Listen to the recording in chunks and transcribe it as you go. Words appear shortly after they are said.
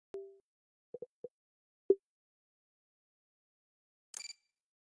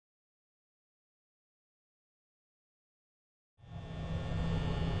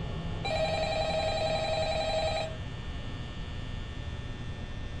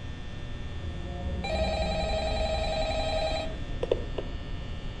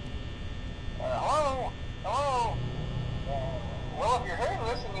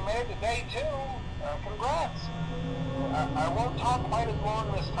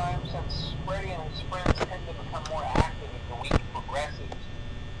time since Freddy and his friends tend to become more active as the week progresses.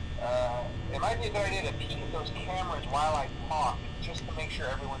 It might be a good idea to peek at those cameras while I talk, just to make sure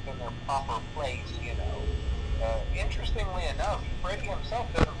everyone's in their proper place, you know. Interestingly enough, Freddy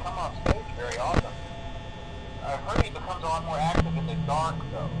himself doesn't come off stage very often. I've heard he becomes a lot more active in the dark,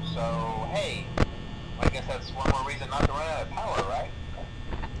 though, so hey, I guess that's one more reason not to run out of power, right?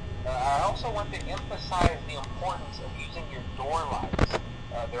 I also want to emphasize the importance of using your door lights.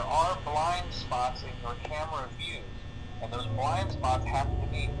 There are blind spots in your camera views, and those blind spots have to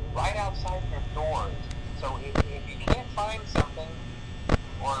be right outside your doors. So if you can't find something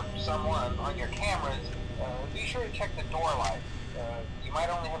or someone on your cameras, be sure to check the door lights. You might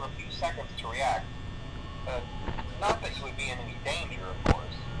only have a few seconds to react. Not that you would be in any danger, of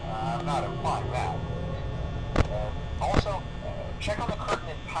course. I'm not implying that. Also, check on the curtain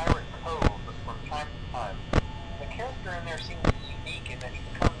in Pirate Cove from time to time. The character in there seems unique in that he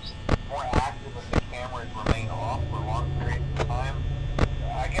becomes more active if the cameras remain off for long periods of time.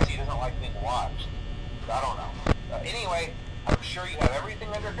 I guess he doesn't like being watched. I don't know. Anyway, I'm sure you have everything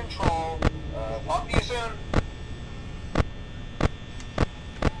under control. Talk to you soon.